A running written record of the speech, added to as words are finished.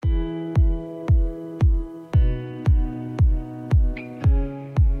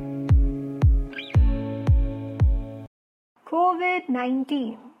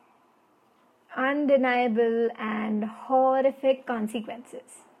COVID-19, undeniable and horrific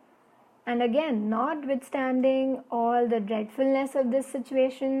consequences. And again, notwithstanding all the dreadfulness of this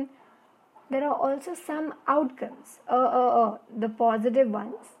situation, there are also some outcomes, the positive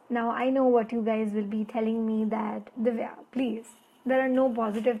ones. Now, I know what you guys will be telling me that, Divya, please, there are no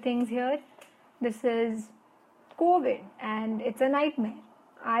positive things here. This is COVID and it's a nightmare.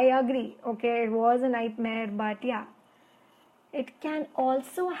 I agree, okay, it was a nightmare, but yeah, it can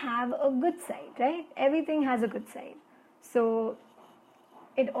also have a good side, right? Everything has a good side. So,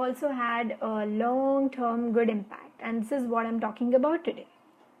 it also had a long-term good impact, and this is what I'm talking about today.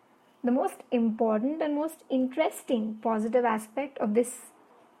 The most important and most interesting positive aspect of this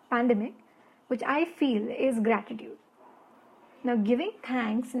pandemic, which I feel, is gratitude. Now, giving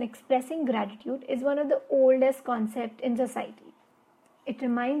thanks and expressing gratitude is one of the oldest concepts in society. It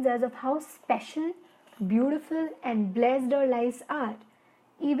reminds us of how special, beautiful, and blessed our lives are,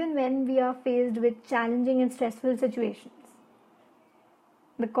 even when we are faced with challenging and stressful situations.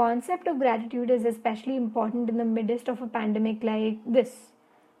 The concept of gratitude is especially important in the midst of a pandemic like this,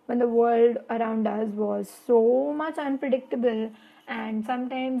 when the world around us was so much unpredictable and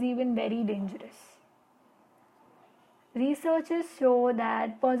sometimes even very dangerous. Researchers show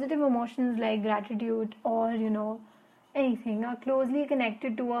that positive emotions like gratitude or, anything are closely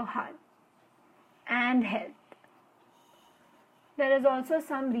connected to our health and health. There is also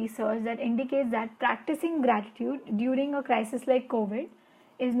some research that indicates that practicing gratitude during a crisis like COVID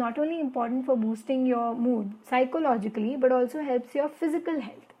is not only important for boosting your mood psychologically, but also helps your physical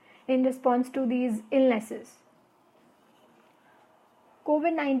health in response to these illnesses.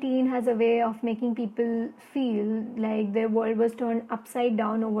 COVID-19 has a way of making people feel like their world was turned upside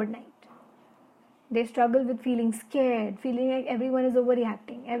down overnight. They struggle with feeling scared, feeling like everyone is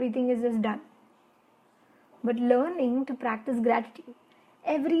overreacting, everything is just done. But learning to practice gratitude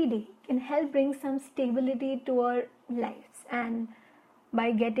every day can help bring some stability to our lives, and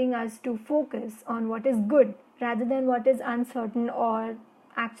by getting us to focus on what is good rather than what is uncertain or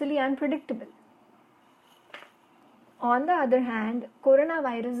actually unpredictable. On the other hand,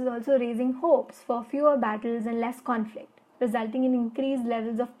 coronavirus is also raising hopes for fewer battles and less conflict, resulting in increased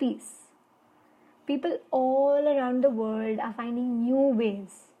levels of peace. People all around the world are finding new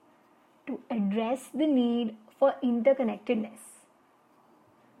ways to address the need for interconnectedness.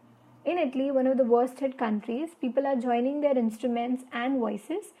 In Italy, one of the worst hit countries, people are joining their instruments and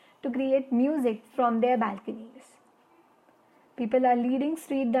voices to create music from their balconies. People are leading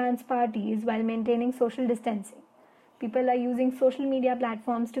street dance parties while maintaining social distancing. People are using social media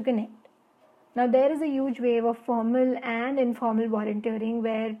platforms to connect. Now, there is a huge wave of formal and informal volunteering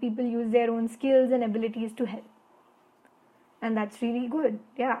where people use their own skills and abilities to help. And that's really good.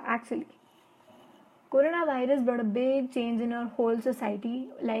 Yeah, actually. Coronavirus brought a big change in our whole society.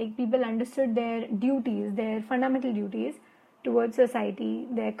 Like, people understood their duties, their fundamental duties towards society,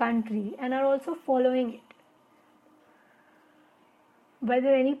 their country, and are also following it.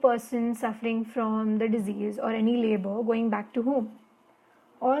 Whether any person suffering from the disease or any labor going back to home,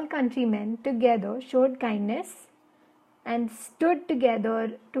 all countrymen together showed kindness and stood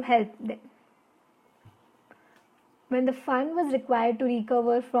together to help them. When the fund was required to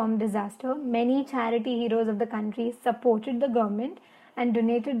recover from disaster, many charity heroes of the country supported the government and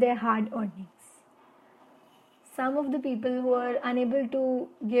donated their hard earnings. Some of the people who were unable to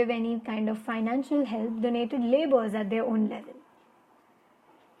give any kind of financial help donated labors at their own level.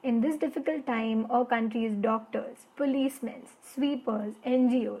 In this difficult time, our country's doctors, policemen, sweepers,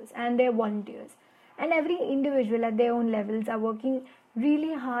 NGOs, and their volunteers, and every individual at their own levels are working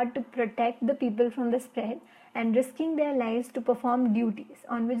really hard to protect the people from the spread and risking their lives to perform duties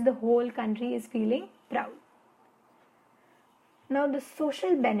on which the whole country is feeling proud. Now, the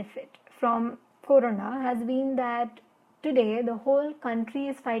social benefit from Corona has been that today the whole country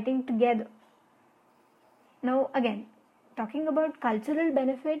is fighting together. Now, again, talking about cultural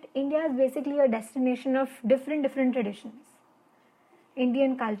benefit, India is basically a destination of different traditions.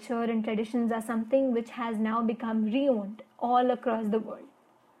 Indian culture and traditions are something which has now become reowned all across the world.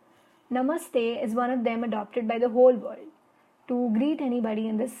 Namaste is one of them, adopted by the whole world to greet anybody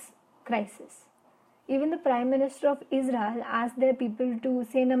in this crisis. Even the Prime Minister of Israel asked their people to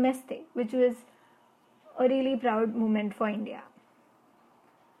say Namaste, which was a really proud moment for India.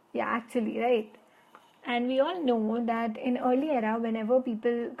 Yeah, actually, right? And we all know that in early era, whenever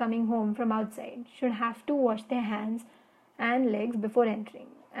people coming home from outside should have to wash their hands and legs before entering.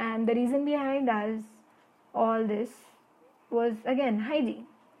 And the reason behind us all this was, again, hygiene.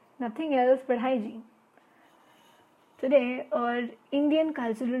 Nothing else but hygiene. Today, our Indian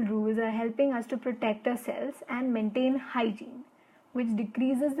cultural rules are helping us to protect ourselves and maintain hygiene, which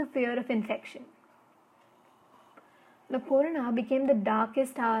decreases the fear of infection. The corona became the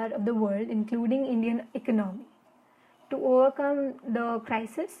darkest hour of the world, including Indian economy. To overcome the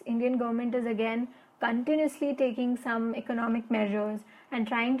crisis, Indian government is again continuously taking some economic measures and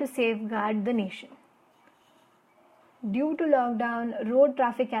trying to safeguard the nation. Due to lockdown, road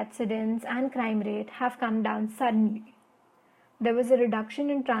traffic accidents and crime rate have come down suddenly. There was a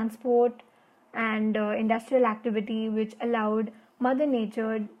reduction in transport and industrial activity, which allowed Mother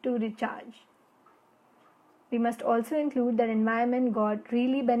Nature to recharge. We must also include that environment got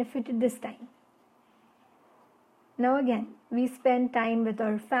really benefited this time. Now again, we spend time with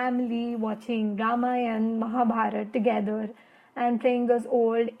our family watching Ramayana, Mahabharata together and playing those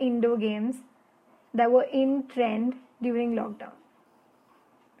old indoor games that were in trend during lockdown.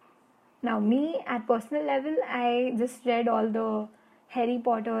 Now me, at personal level, I just read all the Harry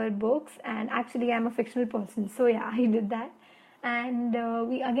Potter books, and actually I'm a fictional person, so yeah, I did that. And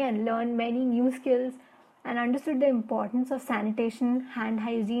we again learned many new skills and understood the importance of sanitation, hand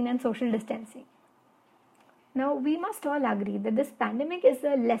hygiene and social distancing. Now we must all agree that this pandemic is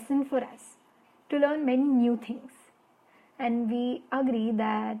a lesson for us to learn many new things. And we agree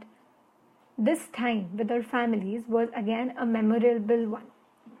that this time with our families was again a memorable one.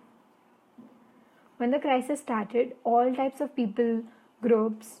 When the crisis started, all types of people,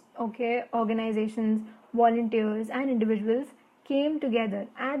 groups, organizations, volunteers, and individuals came together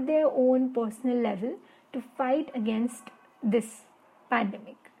at their own personal level to fight against this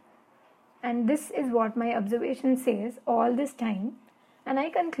pandemic. And this is what my observation says all this time. And I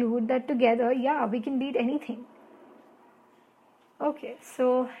conclude that together, yeah, we can beat anything. Okay,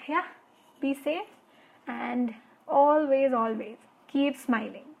 so yeah, be safe and always keep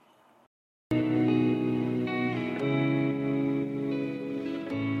smiling.